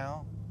right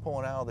now,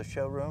 pulling out of the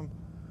showroom.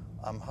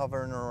 I'm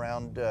hovering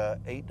around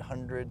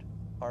 800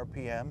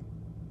 RPM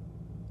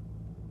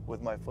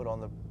with my foot on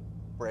the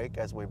brake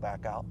as we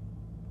back out.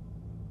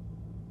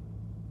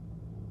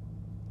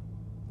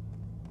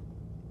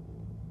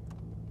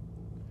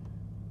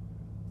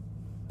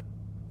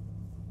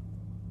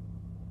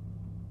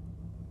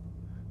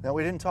 Now,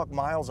 we didn't talk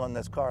miles on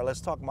this car. Let's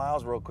talk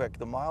miles real quick.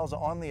 The miles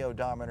on the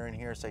odometer in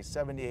here say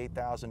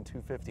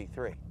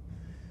 78,253.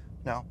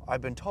 Now, I've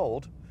been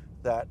told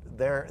that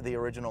they're the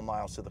original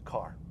miles to the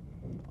car.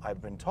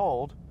 I've been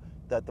told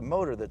that the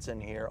motor that's in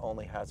here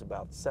only has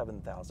about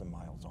 7,000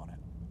 miles on it.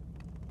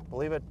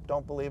 Believe it,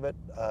 don't believe it.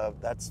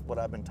 That's what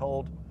I've been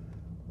told.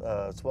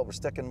 It's what we're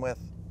sticking with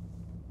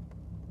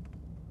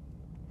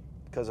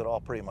because it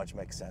all pretty much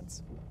makes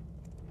sense.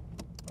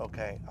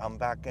 Okay, I'm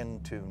back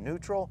into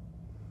neutral.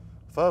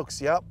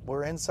 Folks, yep,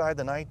 we're inside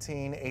the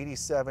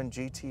 1987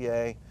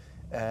 GTA,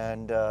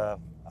 and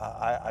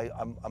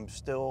I'm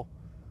still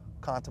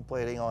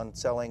contemplating on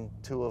selling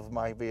two of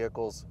my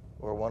vehicles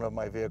or one of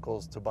my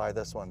vehicles to buy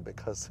this one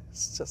because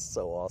it's just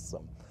so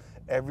awesome.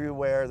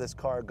 Everywhere this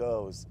car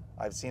goes,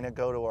 I've seen it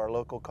go to our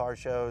local car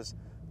shows.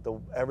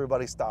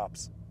 Everybody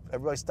stops.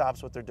 Everybody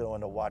stops what they're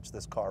doing to watch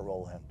this car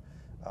roll in.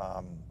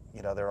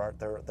 You know, there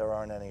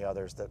aren't any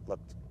others that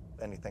looked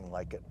anything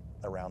like it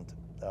around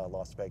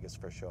Las Vegas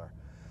for sure.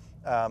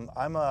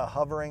 I'm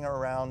hovering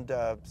around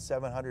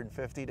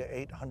 750 to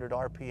 800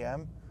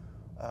 RPM.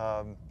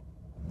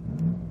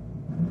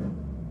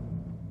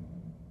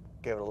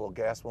 Gave it a little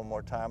gas one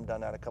more time,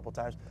 done that a couple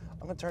times.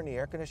 I'm gonna turn the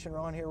air conditioner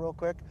on here real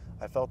quick.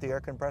 I felt the air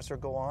compressor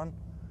go on.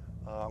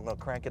 I'm gonna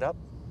crank it up.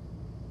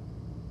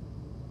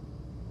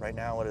 Right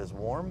now it is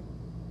warm.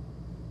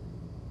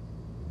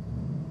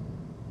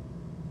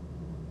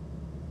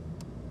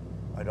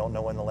 I don't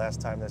know when the last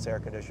time this air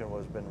conditioner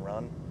was been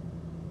run,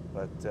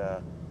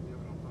 but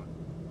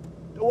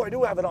oh, I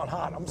do have it on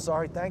hot. I'm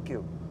sorry, thank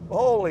you.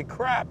 Holy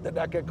crap, did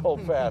that get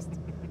cold fast?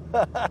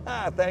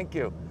 Thank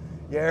you.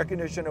 The air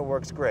conditioner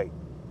works great.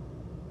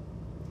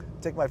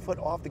 Take my foot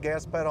off the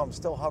gas pedal. I'm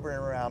still hovering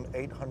around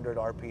 800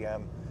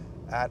 RPM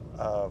at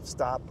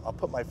stop. I'll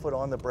put my foot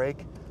on the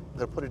brake. I'm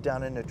gonna put it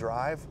down into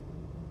drive.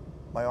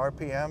 My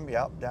RPM,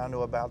 yep, down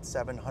to about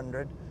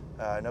 700.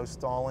 No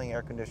stalling,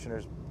 air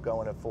conditioner's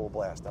going at full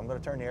blast. I'm gonna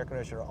turn the air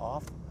conditioner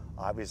off.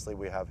 Obviously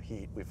we have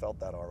heat, we felt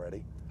that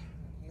already.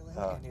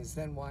 And his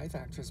then wife,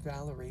 actress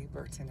Valerie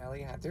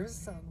Bertinelli, had their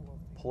son.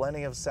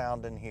 Plenty of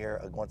sound in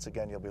here. Once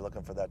again, you'll be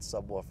looking for that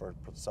subwoofer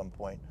at some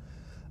point.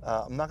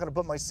 I'm not gonna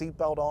put my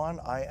seatbelt on.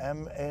 I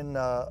am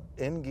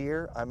in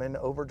gear. I'm in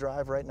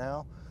overdrive right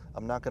now.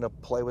 I'm not gonna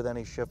play with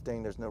any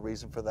shifting. There's no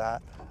reason for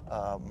that.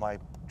 My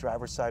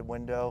driver's side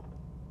window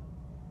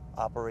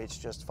operates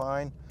just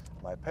fine.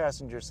 My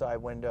passenger side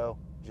window,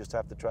 you just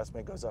have to trust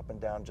me, goes up and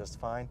down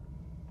just fine.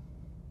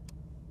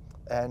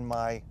 And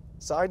my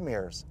side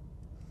mirrors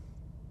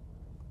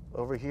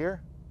over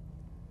here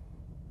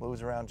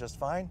moves around just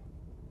fine.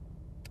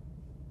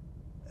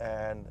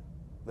 And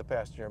the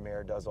passenger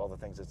mirror does all the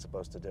things it's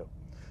supposed to do.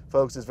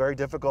 Folks, it's very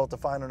difficult to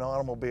find an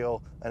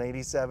automobile, an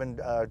 87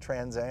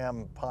 Trans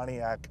Am,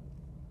 Pontiac,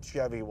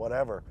 Chevy,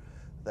 whatever,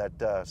 that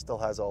still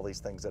has all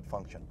these things that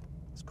function.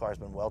 This car's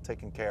been well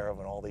taken care of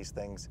and all these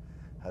things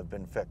have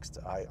been fixed.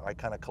 I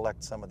kind of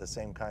collect some of the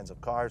same kinds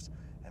of cars,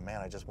 and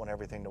man, I just want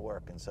everything to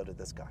work, and so did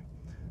this guy.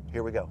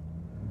 Here we go.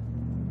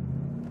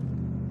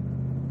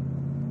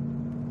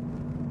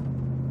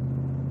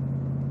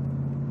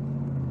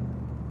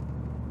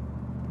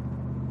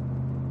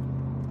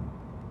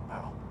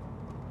 Wow.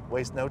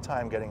 Waste no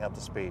time getting up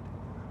to speed.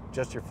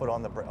 Just your foot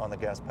on the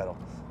gas pedal.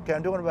 Okay,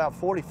 I'm doing about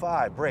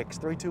 45, brakes,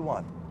 3, 2,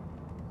 1.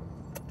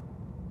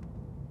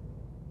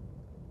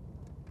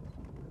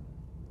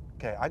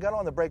 Okay, I got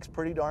on the brakes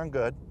pretty darn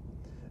good.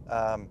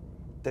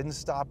 Didn't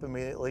stop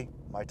immediately.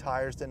 My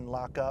tires didn't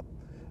lock up,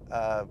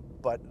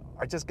 but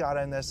I just got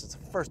in this. It's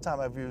the first time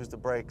I've used the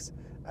brakes,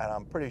 and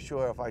I'm pretty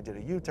sure if I did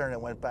a U-turn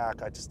and went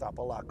back, I'd just stop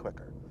a lot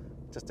quicker.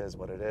 Just is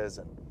what it is,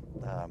 and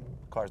the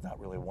car's not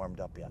really warmed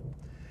up yet.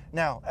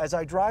 Now, as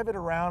I drive it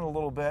around a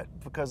little bit,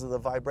 because of the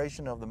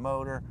vibration of the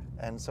motor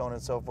and so on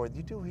and so forth,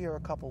 you do hear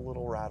a couple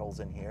little rattles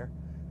in here.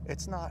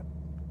 It's not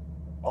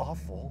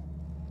awful,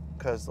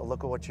 because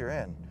look at what you're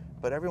in.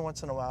 But every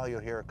once in a while, you'll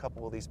hear a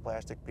couple of these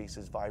plastic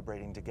pieces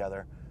vibrating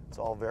together. It's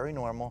all very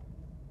normal.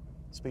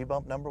 Speed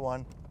bump number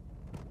 1.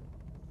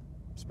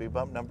 Speed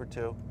bump number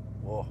 2.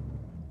 Whoa,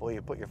 boy,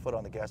 you put your foot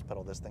on the gas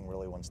pedal, this thing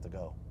really wants to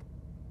go.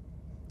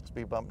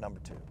 Speed bump number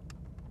 2.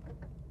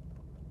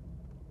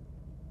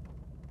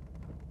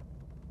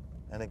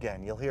 And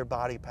again, you'll hear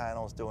body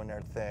panels doing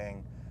their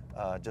thing,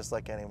 just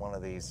like any one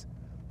of these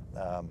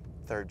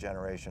third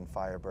generation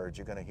Firebirds.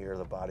 You're gonna hear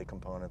the body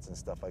components and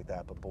stuff like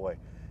that, but boy,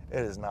 it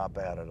is not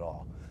bad at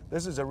all.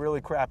 This is a really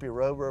crappy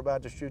road we're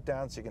about to shoot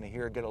down, so you're gonna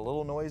hear it get a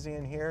little noisy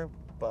in here,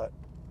 but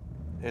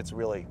it's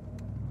really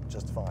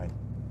just fine.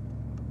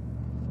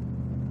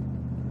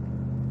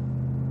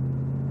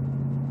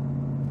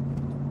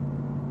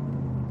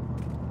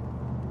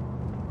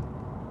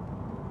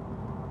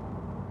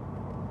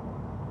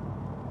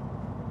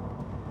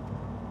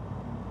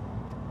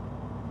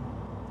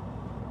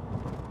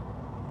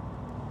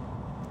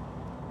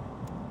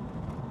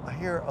 I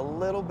hear a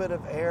little bit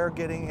of air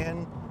getting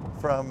in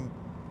from,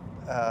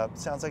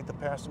 sounds like the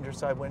passenger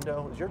side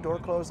window. Is your door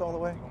closed all the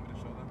way? You want me to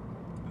show them?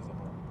 There's a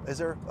hole. Is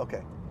there?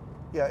 Okay.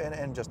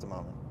 Yeah, in just a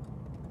moment.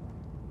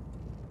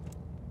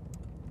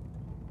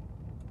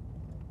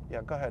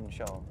 Yeah, go ahead and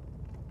show them.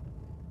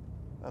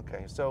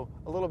 Okay, so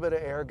a little bit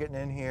of air getting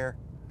in here.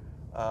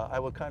 I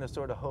would kind of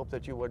sort of hope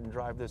that you wouldn't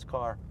drive this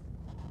car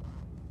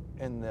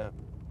in the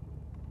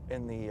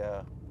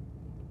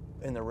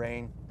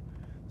rain,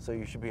 so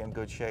you should be in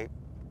good shape.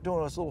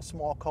 Doing this little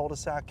small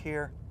cul-de-sac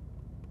here.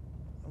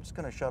 I'm just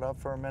gonna shut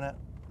up for a minute.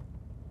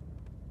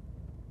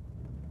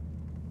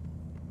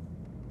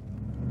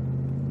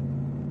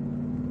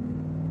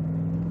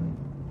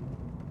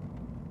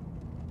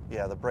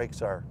 Yeah, the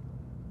brakes are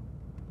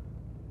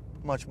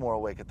much more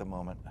awake at the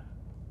moment.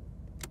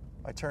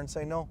 My turn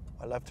say no,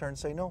 my left turn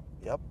say no.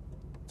 Yep,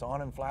 it's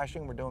on and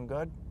flashing, we're doing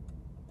good.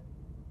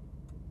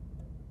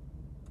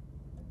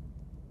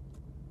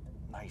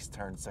 Nice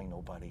turn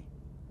signal, buddy.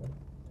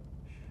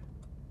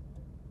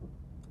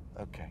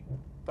 Okay,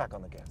 back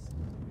on the gas.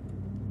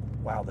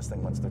 Wow, this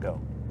thing wants to go.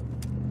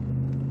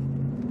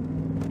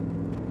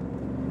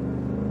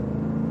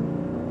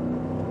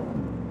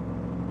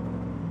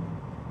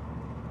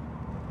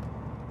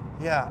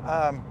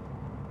 Yeah,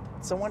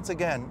 so once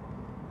again,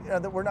 you know,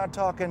 that we're not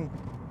talking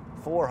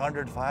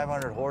 400,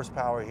 500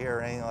 horsepower here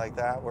or anything like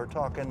that. We're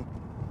talking,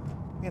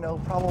 you know,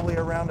 probably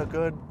around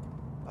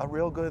a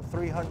real good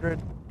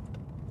 300,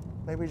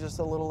 maybe just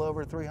a little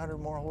over 300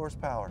 more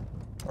horsepower,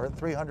 or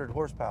 300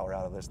 horsepower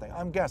out of this thing.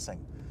 I'm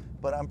guessing,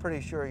 but I'm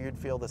pretty sure you'd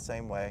feel the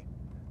same way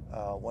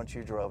once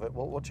you drove it.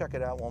 We'll check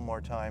it out one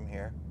more time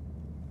here.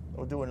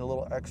 We're doing a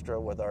little extra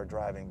with our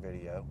driving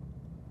video.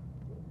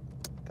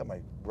 Got my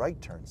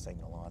right turn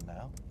signal on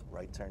now.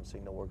 Right turn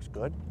signal works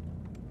good.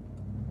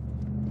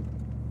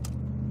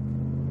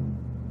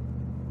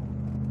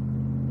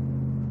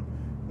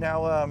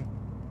 Now,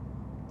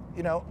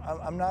 you know,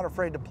 I'm not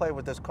afraid to play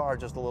with this car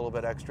just a little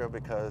bit extra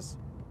because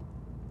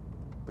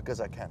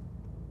I can.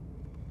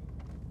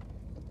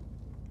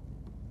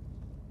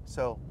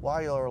 So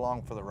while you're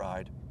along for the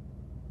ride,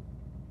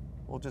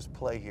 we'll just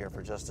play here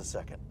for just a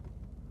second.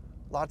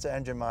 Lots of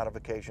engine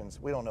modifications.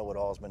 We don't know what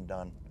all's been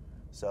done.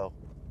 So,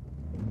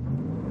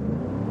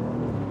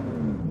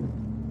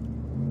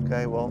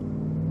 okay, well,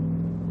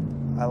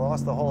 I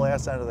lost the whole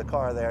ass end of the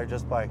car there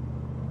just by,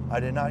 I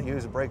did not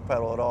use a brake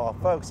pedal at all.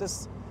 Folks,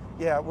 this,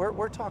 yeah,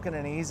 we're talking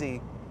an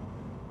easy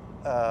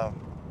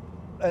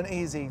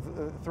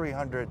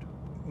 300,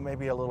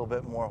 maybe a little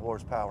bit more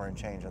horsepower and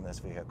change on this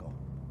vehicle.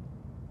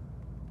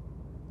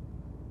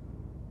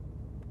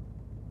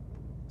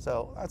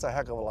 So that's a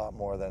heck of a lot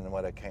more than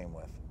what it came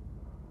with,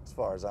 as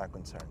far as I'm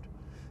concerned.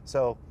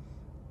 So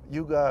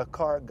you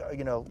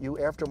you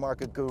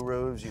aftermarket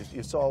gurus,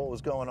 you saw what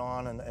was going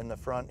on in the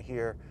front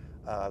here.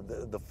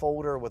 The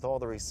folder with all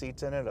the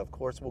receipts in it, of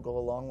course, will go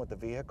along with the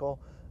vehicle.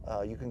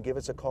 You can give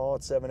us a call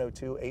at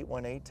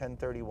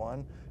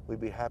 702-818-1031.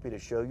 We'd be happy to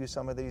show you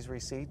some of these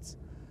receipts,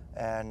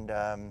 and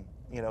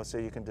you know, so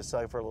you can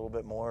decipher a little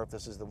bit more if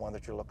this is the one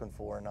that you're looking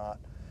for or not.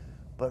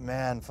 But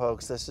man,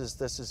 folks, this is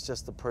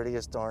just the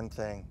prettiest darn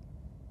thing,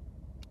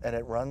 and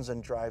it runs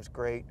and drives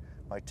great.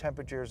 My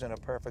temperature's in a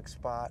perfect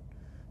spot.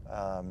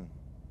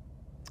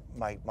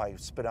 My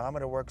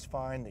speedometer works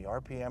fine. The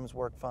RPMs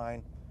work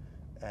fine.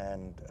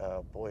 And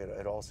boy,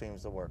 it all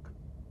seems to work.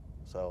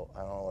 So I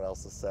don't know what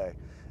else to say,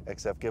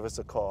 except give us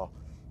a call.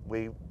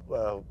 We're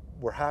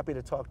happy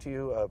to talk to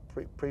you,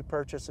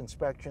 pre-purchase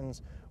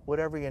inspections,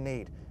 whatever you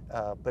need.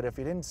 But if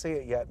you didn't see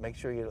it yet, make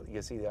sure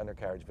you see the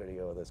undercarriage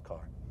video of this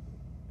car.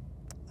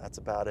 That's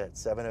about it.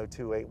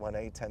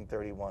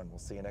 702-818-1031. We'll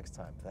see you next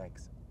time.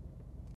 Thanks.